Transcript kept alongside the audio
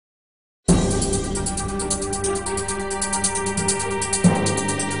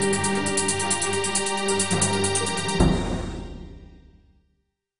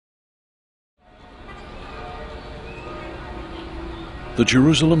The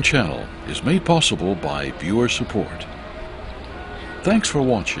Jerusalem Channel is made possible by viewer support. Thanks for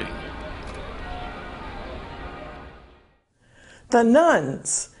watching. The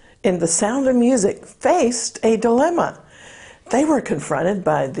nuns in The Sound of Music faced a dilemma. They were confronted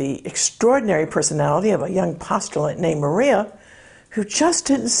by the extraordinary personality of a young postulant named Maria, who just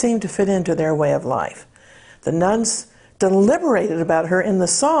didn't seem to fit into their way of life. The nuns deliberated about her in the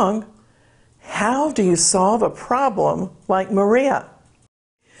song, "How do you solve a problem like Maria?"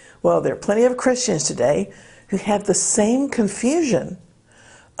 Well, there are plenty of Christians today who have the same confusion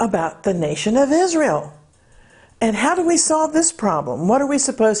about the nation of Israel. And how do we solve this problem? What are we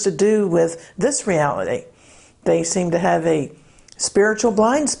supposed to do with this reality? They seem to have a spiritual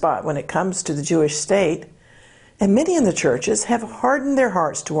blind spot when it comes to the Jewish state, and many in the churches have hardened their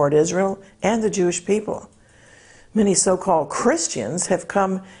hearts toward Israel and the Jewish people. Many so-called Christians have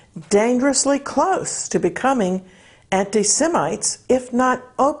come dangerously close to becoming anti-Semites, if not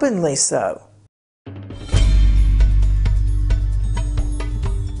openly so.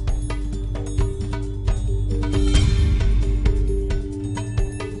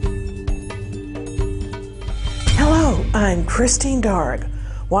 Hello, I'm Christine Darg,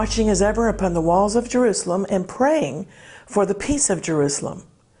 watching as ever upon the walls of Jerusalem and praying for the peace of Jerusalem.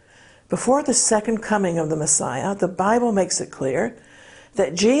 Before the second coming of the Messiah, the Bible makes it clear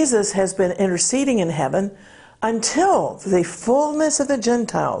that Jesus has been interceding in heaven until the fullness of the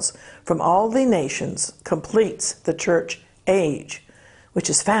Gentiles from all the nations completes the church age, which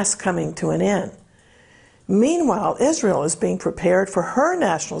is fast coming to an end. Meanwhile, Israel is being prepared for her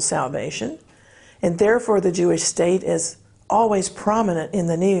national salvation, and therefore the Jewish state is always prominent in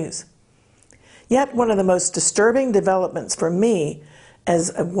the news. Yet one of the most disturbing developments for me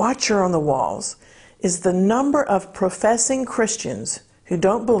as a watcher on the walls is the number of professing Christians who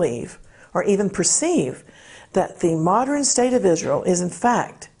don't believe or even perceive that the modern state of Israel is in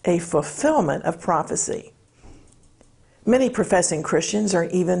fact a fulfillment of prophecy. Many professing Christians are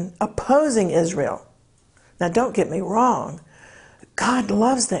even opposing Israel. Now don't get me wrong, God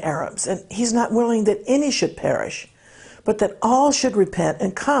loves the Arabs and He's not willing that any should perish, but that all should repent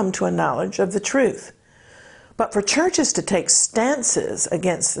and come to a knowledge of the truth. But for churches to take stances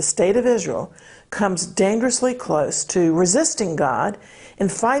against the state of Israel comes dangerously close to resisting God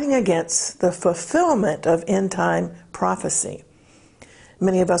and fighting against the fulfillment of end-time prophecy.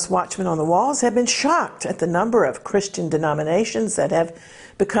 Many of us watchmen on the walls have been shocked at the number of Christian denominations that have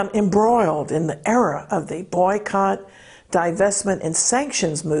become embroiled in the era of the boycott, divestment, and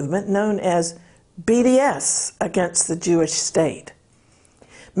sanctions movement known as BDS against the Jewish state.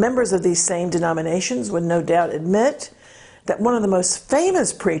 Members of these same denominations would no doubt admit that one of the most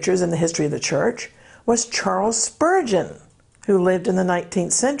famous preachers in the history of the church was Charles Spurgeon, who lived in the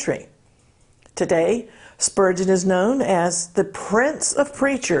 19th century. Today, Spurgeon is known as the Prince of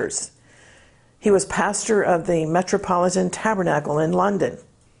Preachers. He was pastor of the Metropolitan Tabernacle in London.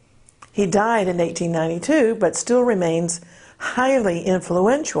 He died in 1892, but still remains highly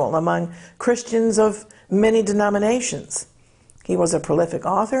influential among Christians of many denominations. He was a prolific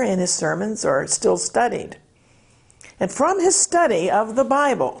author, and his sermons are still studied. And from his study of the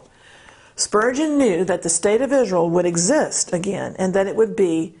Bible, Spurgeon knew that the state of Israel would exist again and that it would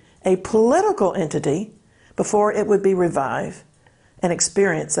be a political entity before it would be revived and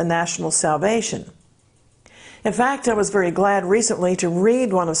experience a national salvation. In fact, I was very glad recently to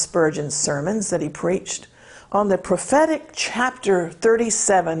read one of Spurgeon's sermons that he preached on the prophetic chapter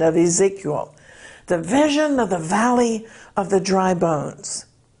 37 of Ezekiel, the vision of the valley of the dry bones.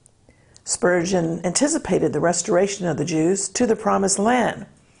 Spurgeon anticipated the restoration of the Jews to the promised land.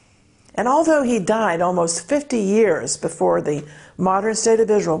 And although he died almost 50 years before the modern state of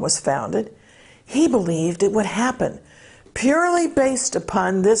Israel was founded, he believed it would happen purely based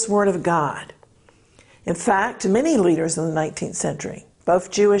upon this word of God. In fact, many leaders in the 19th century,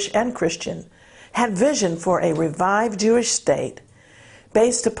 both Jewish and Christian, had vision for a revived Jewish state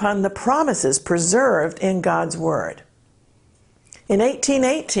based upon the promises preserved in God's Word. In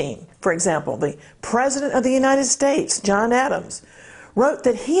 1818, for example, the President of the United States, John Adams, wrote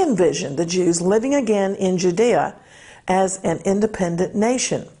that he envisioned the Jews living again in Judea as an independent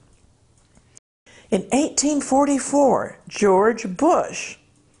nation. In 1844, George Bush,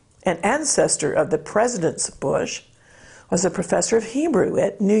 an ancestor of the President's Bush, was a professor of Hebrew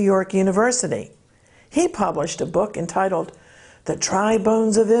at New York University. He published a book entitled The Dry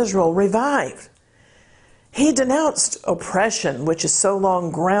Bones of Israel Revived. He denounced oppression, which has so long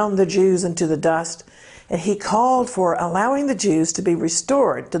ground the Jews into the dust, and he called for allowing the Jews to be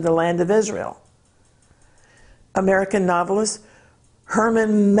restored to the land of Israel. American novelist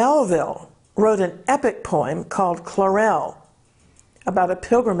Herman Melville wrote an epic poem called Chlorel. about a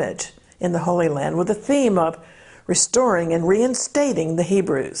pilgrimage in the Holy Land with the theme of restoring and reinstating the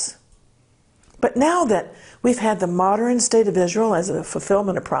Hebrews. But now that we've had the modern state of Israel as a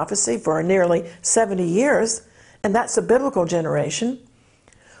fulfillment of prophecy for nearly 70 years, and that's a biblical generation,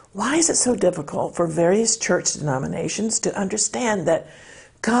 why is it so difficult for various church denominations to understand that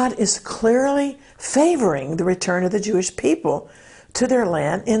God is clearly favoring the return of the Jewish people to their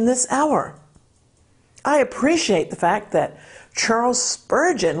land in this hour? I appreciate the fact that Charles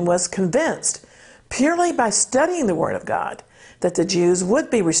Spurgeon was convinced, purely by studying the Word of God, that the Jews would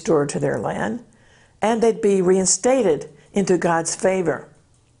be restored to their land and they'd be reinstated into God's favor.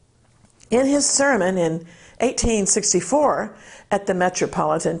 In his sermon in 1864 at the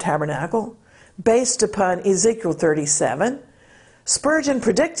Metropolitan Tabernacle, based upon Ezekiel 37, Spurgeon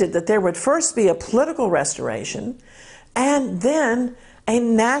predicted that there would first be a political restoration and then a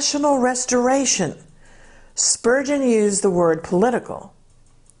national restoration. Spurgeon used the word political.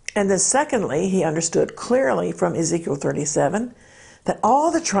 And then secondly, he understood clearly from Ezekiel 37 that all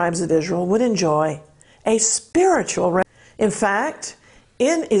the tribes of Israel would enjoy a spiritual restoration. In fact,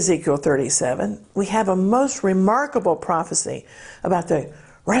 in Ezekiel 37, we have a most remarkable prophecy about the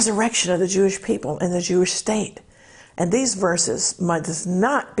resurrection of the Jewish people and the Jewish state. And these verses must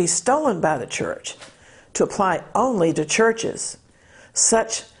not be stolen by the church to apply only to churches.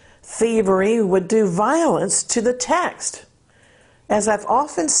 Such thievery would do violence to the text. As I've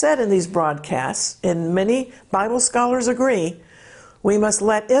often said in these broadcasts, and many Bible scholars agree, we must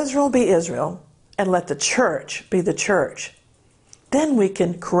let Israel be Israel and let the church be the church. Then we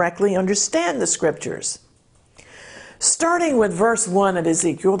can correctly understand the scriptures. Starting with verse 1 of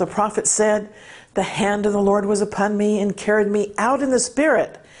Ezekiel, the prophet said, "The hand of the Lord was upon me and carried me out in the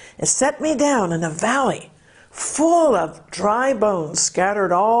spirit and set me down in a valley full of dry bones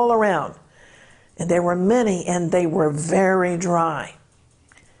scattered all around. And there were many, and they were very dry."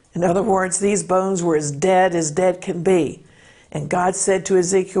 In other words, these bones were as dead can be. And God said to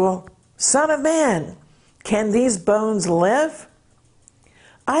Ezekiel, "Son of man, can these bones live?"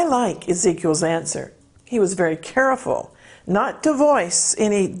 I like Ezekiel's answer. He was very careful not to voice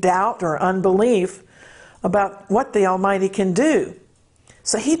any doubt or unbelief about what the Almighty can do.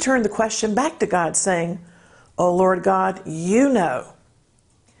 So he turned the question back to God, saying, "O Lord God, you know."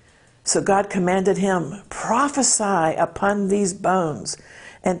 So God commanded him, "Prophesy upon these bones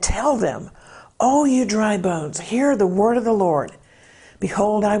and tell them, O you dry bones, hear the word of the Lord.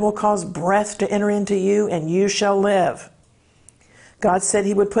 Behold, I will cause breath to enter into you, and you shall live." God said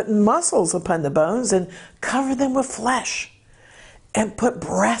he would put muscles upon the bones and cover them with flesh and put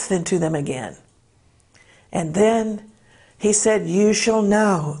breath into them again. And then he said, "You shall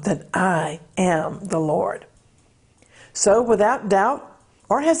know that I am the Lord." So without doubt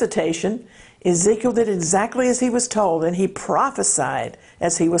or hesitation, Ezekiel did exactly as he was told, and he prophesied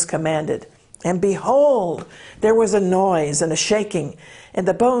as he was commanded. And behold, there was a noise and a shaking, and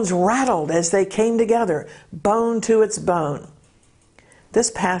the bones rattled as they came together, bone to its bone.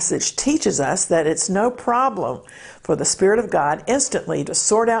 This passage teaches us that it's no problem for the Spirit of God instantly to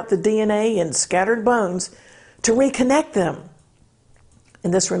sort out the DNA in scattered bones to reconnect them.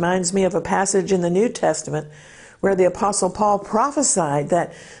 And this reminds me of a passage in the New Testament where the Apostle Paul prophesied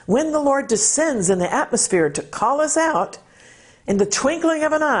that when the Lord descends in the atmosphere to call us out, in the twinkling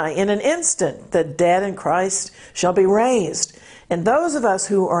of an eye, in an instant, the dead in Christ shall be raised, and those of us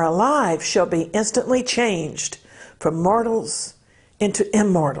who are alive shall be instantly changed from mortals into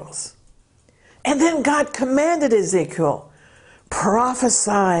immortals. And then God commanded Ezekiel,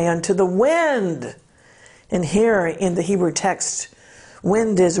 "Prophesy unto the wind." And here in the Hebrew text,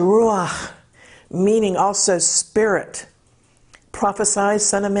 wind is ruach, meaning also spirit. "Prophesy,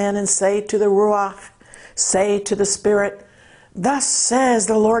 son of man, and say to the ruach, say to the spirit, Thus says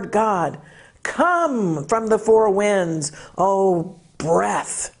the Lord God, Come from the four winds, O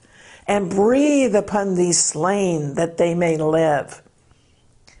breath, and breathe upon these slain that they may live."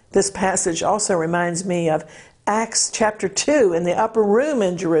 This passage also reminds me of Acts chapter 2 in the upper room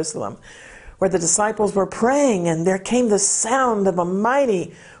in Jerusalem, where the disciples were praying, and there came the sound of a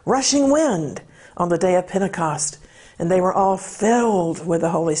mighty rushing wind on the day of Pentecost, and they were all filled with the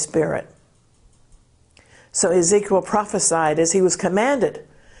Holy Spirit. So Ezekiel prophesied as he was commanded,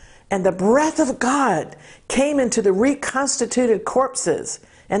 and the breath of God came into the reconstituted corpses,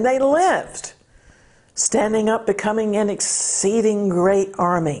 and they lived, standing up, becoming an exceeding great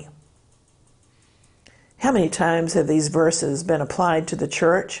army. How many times have these verses been applied to the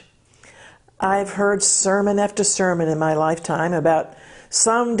church? I've heard sermon after sermon in my lifetime about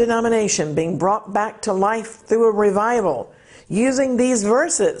some denomination being brought back to life through a revival using these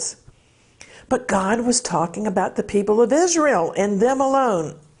verses. But God was talking about the people of Israel and them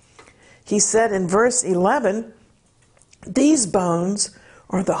alone. He said in verse 11, these bones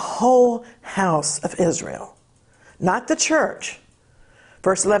are the whole house of Israel, not the church.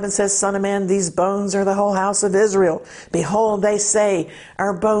 Verse 11 says, Son of man, these bones are the whole house of Israel. Behold, they say,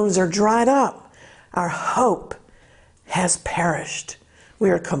 our bones are dried up. Our hope has perished. We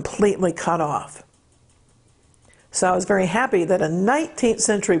are completely cut off. So I was very happy that a 19th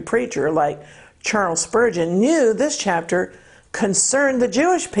century preacher like Charles Spurgeon knew this chapter concerned the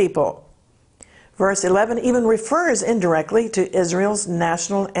Jewish people. Verse 11 even refers indirectly to Israel's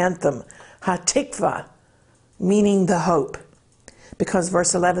national anthem, Hatikvah, meaning the hope. Because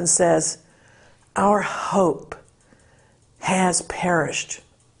verse 11 says, our hope has perished.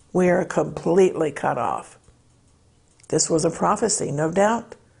 We are completely cut off. This was a prophecy, no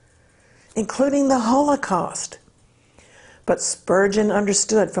doubt, including the Holocaust. But Spurgeon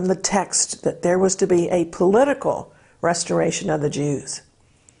understood from the text that there was to be a political restoration of the Jews.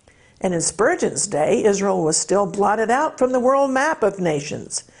 And in Spurgeon's day, Israel was still blotted out from the world map of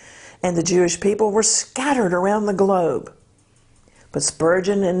nations, and the Jewish people were scattered around the globe. But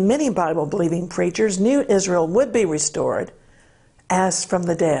Spurgeon and many Bible-believing preachers knew Israel would be restored as from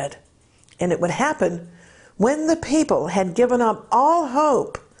the dead. And it would happen when the people had given up all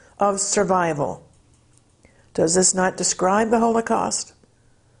hope of survival. Does this not describe the Holocaust?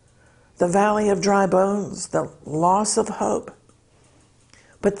 The valley of dry bones, the loss of hope.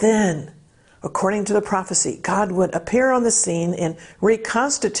 But then, according to the prophecy, God would appear on the scene and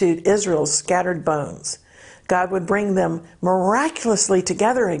reconstitute Israel's scattered bones. God would bring them miraculously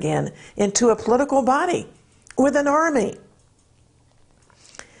together again into a political body with an army.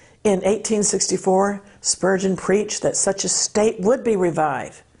 In 1864, Spurgeon preached that such a state would be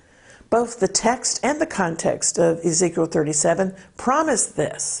revived. Both the text and the context of Ezekiel 37 promised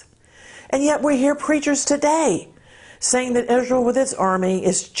this. And yet we hear preachers today saying that Israel with its army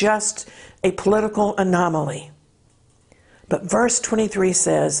is just a political anomaly. But verse 23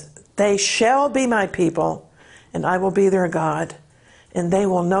 says, they shall be my people, and I will be their God, and they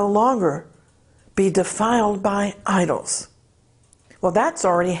will no longer be defiled by idols. Well, that's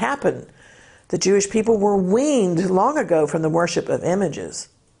already happened. The Jewish people were weaned long ago from the worship of images.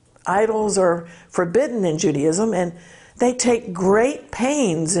 Idols are forbidden in Judaism, and they take great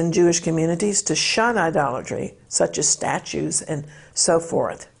pains in Jewish communities to shun idolatry, such as statues and so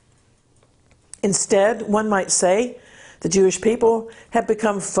forth. Instead, one might say, the Jewish people have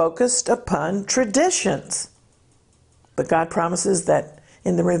become focused upon traditions. But God promises that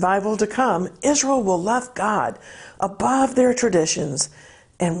in the revival to come, Israel will love God above their traditions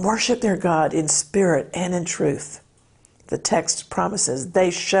and worship their God in spirit and in truth. The text promises,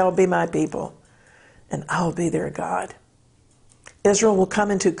 they shall be my people, and I'll be their God. Israel will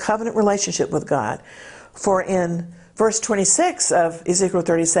come into covenant relationship with God. For in verse 26 of Ezekiel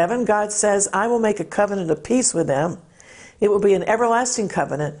 37, God says, I will make a covenant of peace with them. It will be an everlasting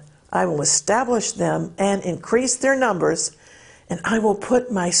covenant. I will establish them and increase their numbers, and I will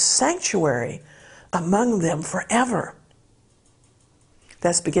put my sanctuary among them forever.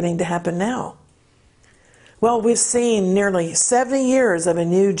 That's beginning to happen now. Well, we've seen nearly 70 years of a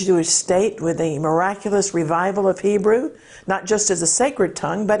new Jewish state with a miraculous revival of Hebrew, not just as a sacred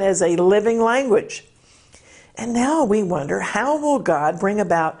tongue, but as a living language. And now we wonder, how will God bring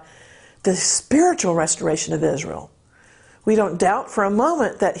about the spiritual restoration of Israel? We don't doubt for a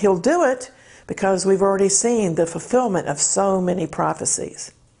moment that he'll do it because we've already seen the fulfillment of so many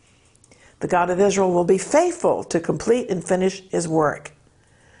prophecies. The God of Israel will be faithful to complete and finish his work.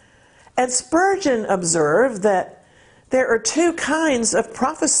 And Spurgeon observed that there are two kinds of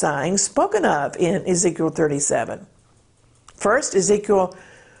prophesying spoken of in Ezekiel 37. First, Ezekiel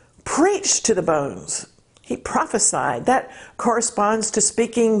preached to the bones. He prophesied. That corresponds to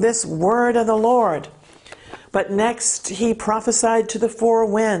speaking this word of the Lord. But next, he prophesied to the four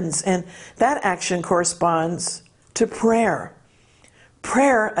winds, and that action corresponds to prayer.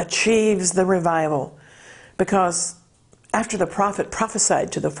 Prayer achieves the revival, because after the prophet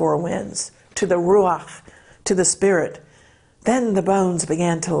prophesied to the four winds, to the Ruach, to the Spirit, then the bones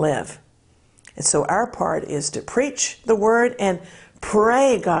began to live. And so our part is to preach the word and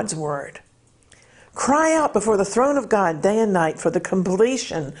pray God's word. Cry out before the throne of God day and night for the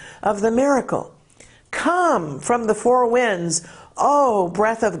completion of the miracle. Come from the four winds, O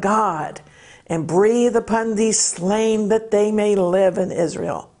breath of God, and breathe upon these slain that they may live in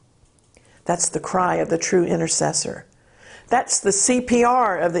Israel. That's the cry of the true intercessor. That's the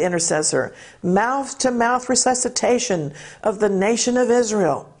CPR of the intercessor, mouth-to-mouth resuscitation of the nation of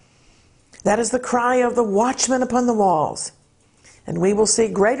Israel. That is the cry of the watchman upon the walls. And we will see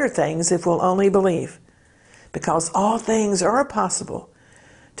greater things if we'll only believe, because all things are possible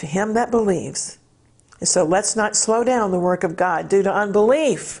to him that believes. And so let's not slow down the work of God due to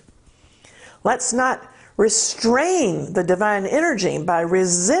unbelief. Let's not restrain the divine energy by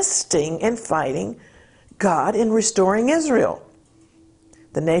resisting and fighting God in restoring Israel.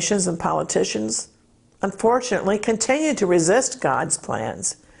 The nations and politicians, unfortunately, continue to resist God's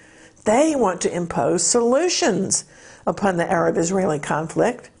plans. They want to impose solutions upon the Arab-Israeli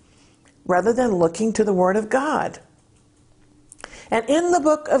conflict rather than looking to the Word of God. And in the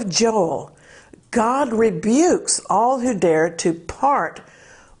book of Joel, God rebukes all who dare to part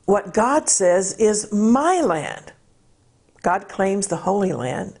what God says is my land. God claims the Holy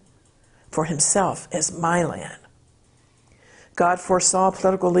Land for himself as my land. God foresaw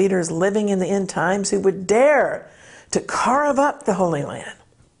political leaders living in the end times who would dare to carve up the Holy Land.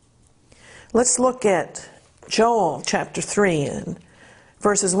 Let's look at Joel chapter 3 and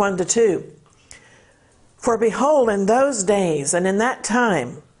verses 1 to 2. For behold, in those days and in that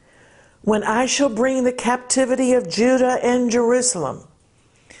time, when I shall bring the captivity of Judah and Jerusalem,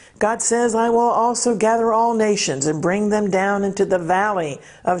 God says, I will also gather all nations and bring them down into the valley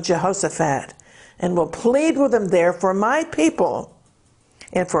of Jehoshaphat, and will plead with them there for my people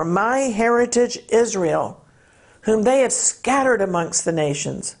and for my heritage Israel, whom they have scattered amongst the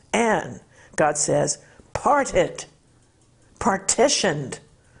nations, and, God says, partitioned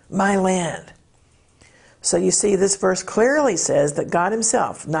my land. So you see, this verse clearly says that God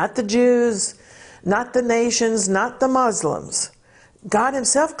himself, not the Jews, not the nations, not the Muslims, God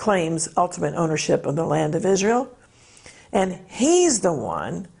himself claims ultimate ownership of the land of Israel, and he's the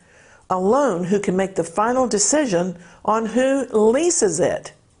one alone who can make the final decision on who leases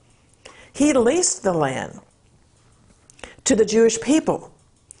it. He leased the land to the Jewish people,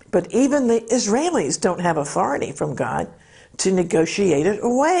 but even the Israelis don't have authority from God to negotiate it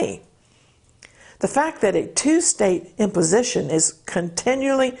away. The fact that a two-state imposition is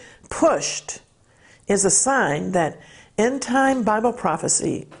continually pushed is a sign that end-time Bible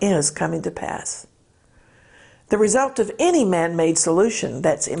prophecy is coming to pass. The result of any man-made solution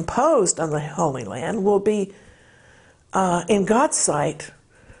that's imposed on the Holy Land will be, in God's sight,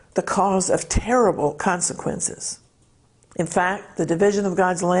 the cause of terrible consequences. In fact, the division of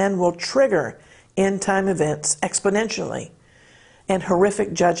God's land will trigger end-time events exponentially, and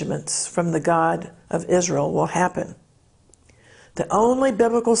horrific judgments from the God of Israel will happen. The only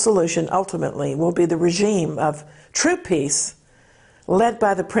biblical solution ultimately will be the regime of true peace led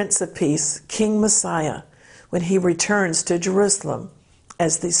by the Prince of Peace, King Messiah, when he returns to Jerusalem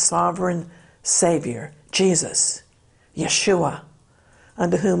as the sovereign Savior, Jesus, Yeshua,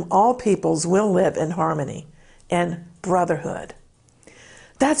 unto whom all peoples will live in harmony and brotherhood.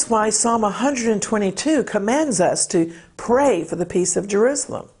 That's why Psalm 122 commands us to pray for the peace of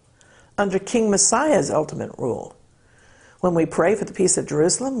Jerusalem under King Messiah's ultimate rule. When we pray for the peace of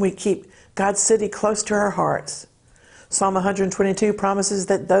Jerusalem, we keep God's city close to our hearts. Psalm 122 promises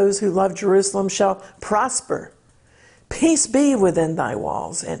that those who love Jerusalem shall prosper. Peace be within thy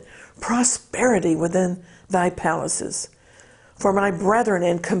walls, and prosperity within thy palaces. For my brethren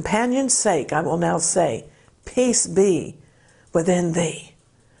and companions' sake, I will now say, peace be within thee.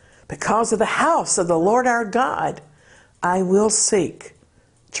 Because of the house of the Lord our God, I will seek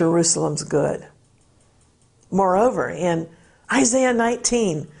Jerusalem's good. Moreover, in Isaiah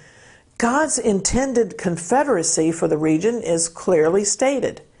 19, God's intended confederacy for the region is clearly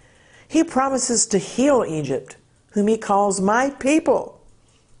stated. He promises to heal Egypt, whom he calls my people,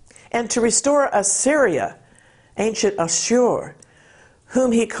 and to restore Assyria, ancient Ashur,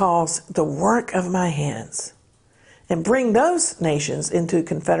 whom he calls the work of my hands, and bring those nations into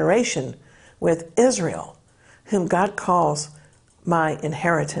confederation with Israel, whom God calls my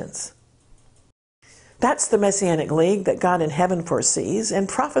inheritance. That's the Messianic League that God in heaven foresees and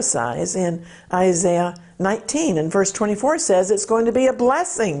prophesies in Isaiah 19. And verse 24 says it's going to be a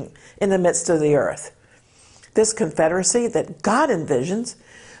blessing in the midst of the earth. This confederacy that God envisions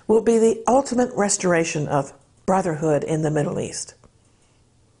will be the ultimate restoration of brotherhood in the Middle East.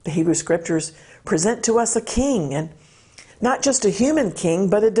 The Hebrew Scriptures present to us a king, and not just a human king,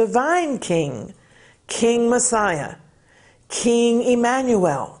 but a divine king, King Messiah, King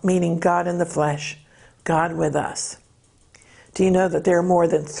Emmanuel, meaning God in the flesh, God with us. Do you know that there are more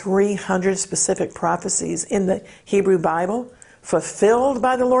than 300 specific prophecies in the Hebrew Bible fulfilled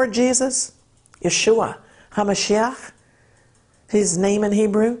by the Lord Jesus? Yeshua, HaMashiach, his name in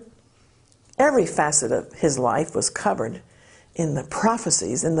Hebrew. Every facet of his life was covered in the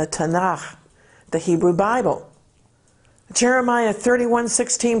prophecies in the Tanakh, the Hebrew Bible. Jeremiah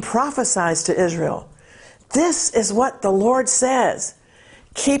 31:16 prophesies to Israel, This is what the Lord says.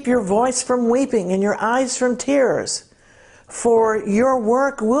 Keep your voice from weeping and your eyes from tears, for your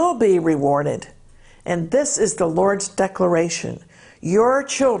work will be rewarded. And this is the Lord's declaration. Your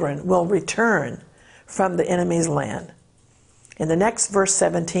children will return from the enemy's land. And the next verse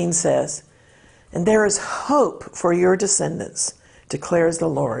 17 says, and there is hope for your descendants, declares the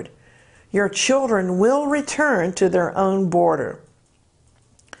Lord. Your children will return to their own border.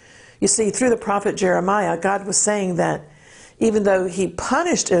 You see, through the prophet Jeremiah, God was saying that even though he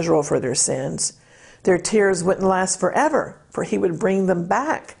punished Israel for their sins, their tears wouldn't last forever, for he would bring them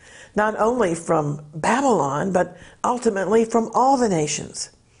back, not only from Babylon, but ultimately from all the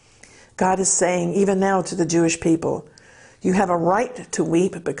nations. God is saying even now to the Jewish people, you have a right to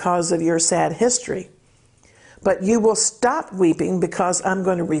weep because of your sad history, but you will stop weeping because I'm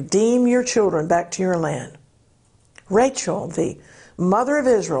going to redeem your children back to your land. Rachel, the mother of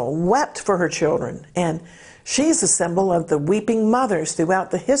Israel, wept for her children, and she's a symbol of the weeping mothers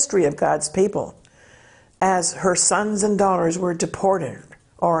throughout the history of God's people as her sons and daughters were deported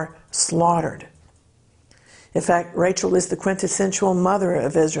or slaughtered. In fact, Rachel is the quintessential mother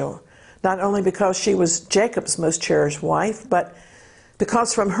of Israel, not only because she was Jacob's most cherished wife, but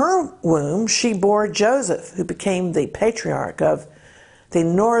because from her womb she bore Joseph, who became the patriarch of the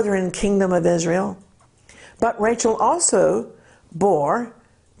northern kingdom of Israel. But Rachel also bore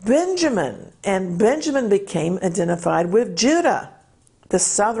Benjamin, and Benjamin became identified with Judah, the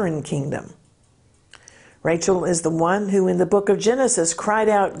southern kingdom. Rachel is the one who in the book of Genesis cried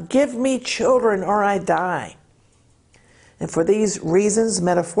out, "Give me children or I die." And for these reasons,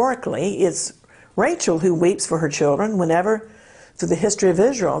 metaphorically, it's Rachel who weeps for her children whenever, through the history of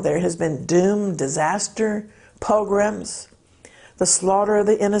Israel, there has been doom, disaster, pogroms, the slaughter of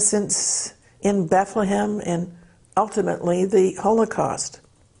the innocents in Bethlehem, and ultimately the Holocaust.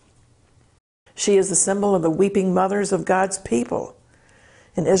 She is the symbol of the weeping mothers of God's people.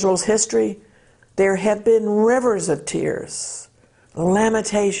 In Israel's history, there have been rivers of tears,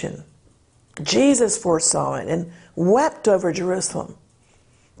 lamentation. Jesus foresaw it and wept over Jerusalem.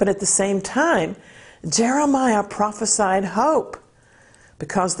 But at the same time, Jeremiah prophesied hope,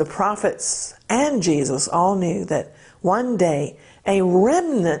 because the prophets and Jesus all knew that one day a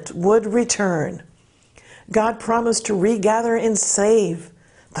remnant would return. God promised to regather and save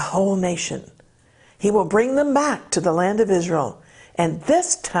the whole nation. He will bring them back to the land of Israel, and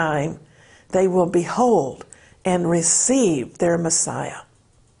this time they will behold and receive their Messiah.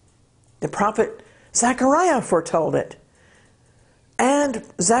 The prophet Zechariah foretold it. And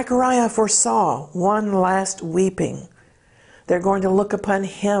Zechariah foresaw one last weeping. They're going to look upon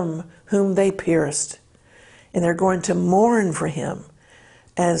him whom they pierced, and they're going to mourn for him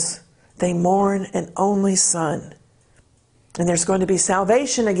as they mourn an only son. And there's going to be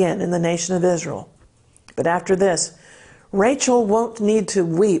salvation again in the nation of Israel. But after this, Rachel won't need to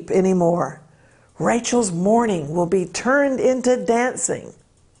weep anymore. Rachel's mourning will be turned into dancing,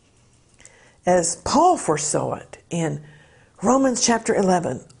 as Paul foresaw it in Romans chapter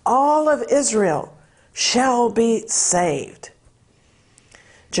 11. All of Israel shall be saved.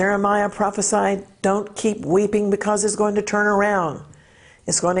 Jeremiah prophesied, don't keep weeping because it's going to turn around.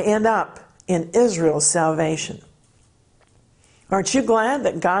 It's going to end up in Israel's salvation. Aren't you glad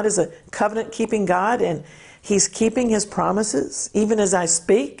that God is a covenant-keeping God and He's keeping His promises, even as I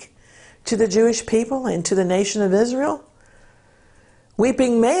speak to the Jewish people and to the nation of Israel?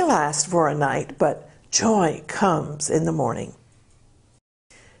 Weeping may last for a night, but joy comes in the morning.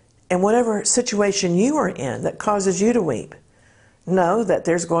 And whatever situation you are in that causes you to weep, know that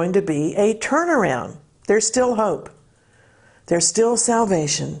there's going to be a turnaround. There's still hope. There's still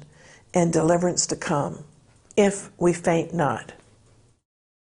salvation and deliverance to come, if we faint not.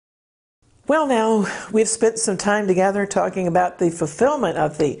 Well, now, we've spent some time together talking about the fulfillment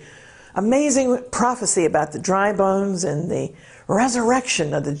of the amazing prophecy about the dry bones and the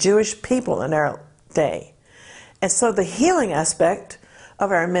resurrection of the Jewish people in our day. And so the healing aspect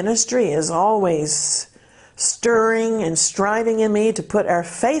of our ministry is always stirring and striving in me to put our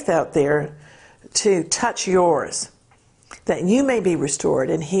faith out there to touch yours, that you may be restored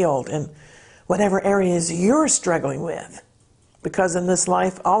and healed in whatever areas you're struggling with. Because in this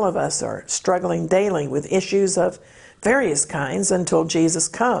life, all of us are struggling daily with issues of various kinds until Jesus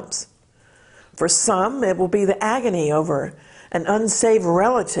comes. For some, it will be the agony over an unsaved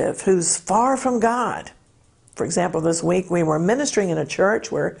relative who's far from God. For example, this week we were ministering in a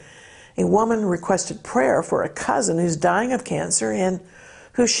church where a woman requested prayer for a cousin who's dying of cancer and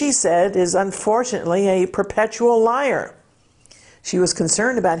who she said is unfortunately a perpetual liar. She was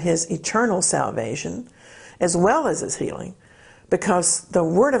concerned about his eternal salvation as well as his healing, because the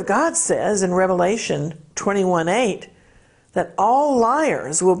Word of God says in Revelation 21:8 that all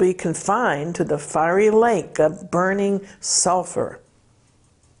liars will be confined to the fiery lake of burning sulfur.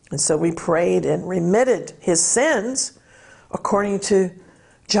 And so we prayed and remitted his sins according to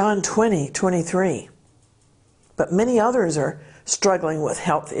John 20:23. But many others are struggling with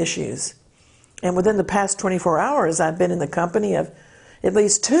health issues. And within the past 24 hours, I've been in the company of at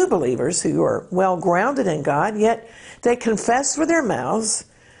least 2 believers who are well grounded in God, yet they confess with their mouths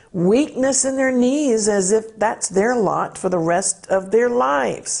weakness in their knees as if that's their lot for the rest of their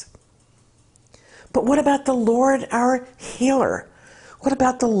lives. But what about the Lord our healer? What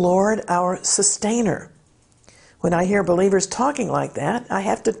about the Lord our sustainer? When I hear believers talking like that, I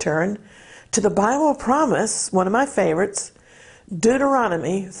have to turn to the Bible promise, one of my favorites,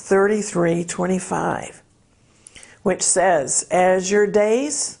 Deuteronomy 33:25, which says, "As your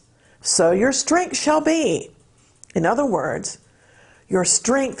days, so your strength shall be." In other words, your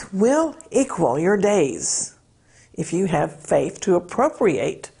strength will equal your days if you have faith to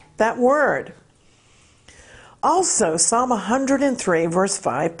appropriate that word. Also, Psalm 103 verse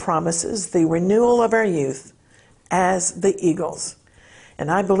 5 promises the renewal of our youth as the eagles. And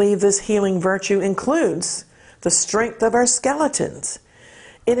I believe this healing virtue includes the strength of our skeletons.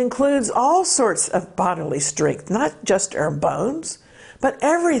 It includes all sorts of bodily strength, not just our bones, but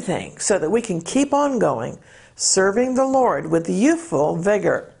everything, so that we can keep on going, serving the Lord with youthful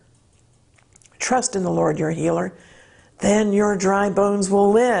vigor. Trust in the Lord your healer, then your dry bones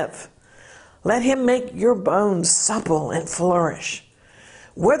will live. Let him make your bones supple and flourish.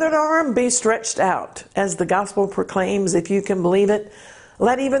 Withered arm be stretched out, as the gospel proclaims, if you can believe it.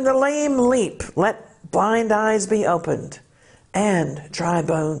 Let even the lame leap, let blind eyes be opened, and dry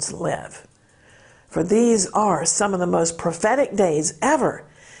bones live. For these are some of the most prophetic days ever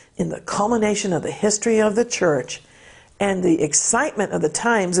in the culmination of the history of the church, and the excitement of the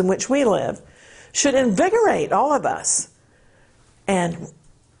times in which we live should invigorate all of us and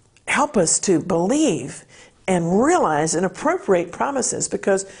help us to believe and realize and appropriate promises,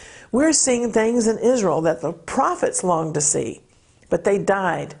 because we're seeing things in Israel that the prophets longed to see, but they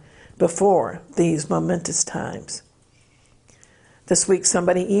died before these momentous times. This week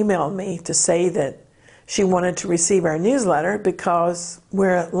somebody emailed me to say that she wanted to receive our newsletter because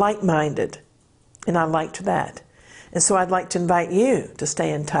we're like-minded, and I liked that. And so I'd like to invite you to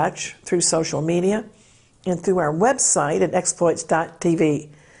stay in touch through social media and through our website at exploits.tv,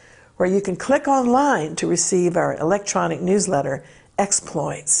 where you can click online to receive our electronic newsletter,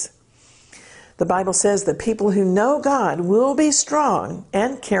 Exploits. The Bible says that people who know God will be strong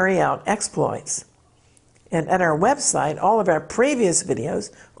and carry out exploits. And at our website, all of our previous videos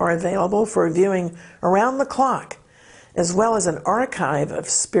are available for viewing around the clock, as well as an archive of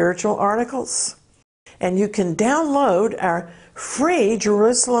spiritual articles. And you can download our free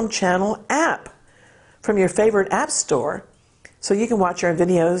Jerusalem Channel app from your favorite app store, so you can watch our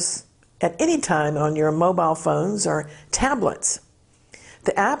videos at any time on your mobile phones or tablets.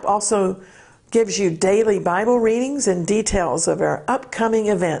 The app also gives you daily Bible readings and details of our upcoming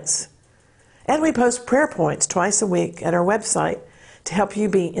events. And we post prayer points twice a week at our website to help you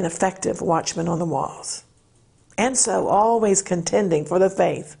be an effective watchman on the walls. And so, always contending for the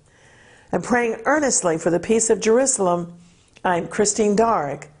faith and praying earnestly for the peace of Jerusalem, I'm Christine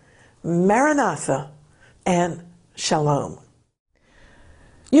Darg. Maranatha and Shalom.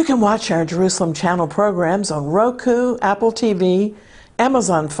 You can watch our Jerusalem Channel programs on Roku, Apple TV,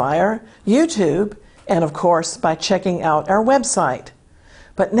 Amazon Fire, YouTube, and of course by checking out our website.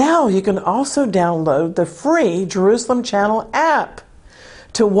 But now you can also download the free Jerusalem Channel app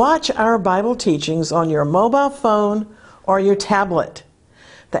to watch our Bible teachings on your mobile phone or your tablet.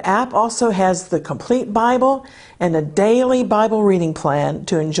 The app also has the complete Bible and a daily Bible reading plan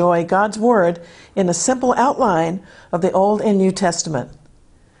to enjoy God's Word in a simple outline of the Old and New Testament.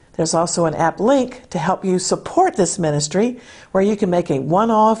 There's also an app link to help you support this ministry, where you can make a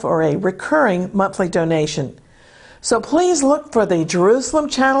one-off or a recurring monthly donation. So please look for the Jerusalem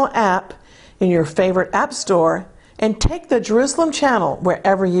Channel app in your favorite app store and take the Jerusalem Channel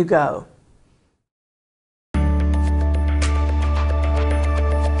wherever you go.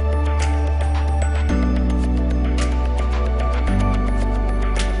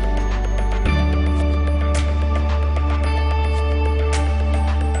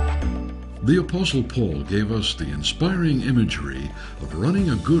 The Apostle Paul gave us the inspiring imagery of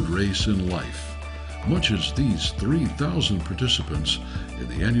running a good race in life, much as these 3,000 participants in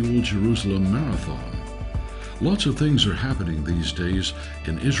the annual Jerusalem Marathon. Lots of things are happening these days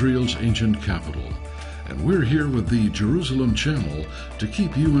in Israel's ancient capital, and we're here with the Jerusalem Channel to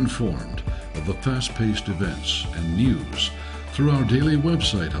keep you informed of the fast-paced events and news through our daily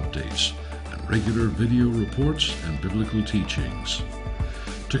website updates and regular video reports and biblical teachings.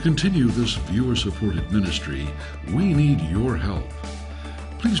 To continue this viewer-supported ministry, we need your help.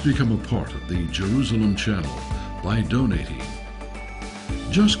 Please become a part of the Jerusalem channel by donating.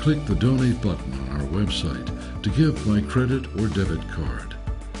 Just click the donate button on our website to give by credit or debit card.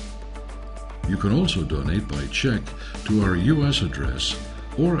 You can also donate by check to our U.S. address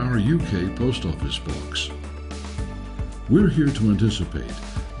or our UK post office box. We're here to anticipate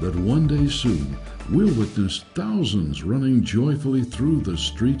that one day soon we'll witness thousands running joyfully through the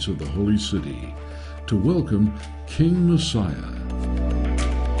streets of the Holy City to welcome King Messiah.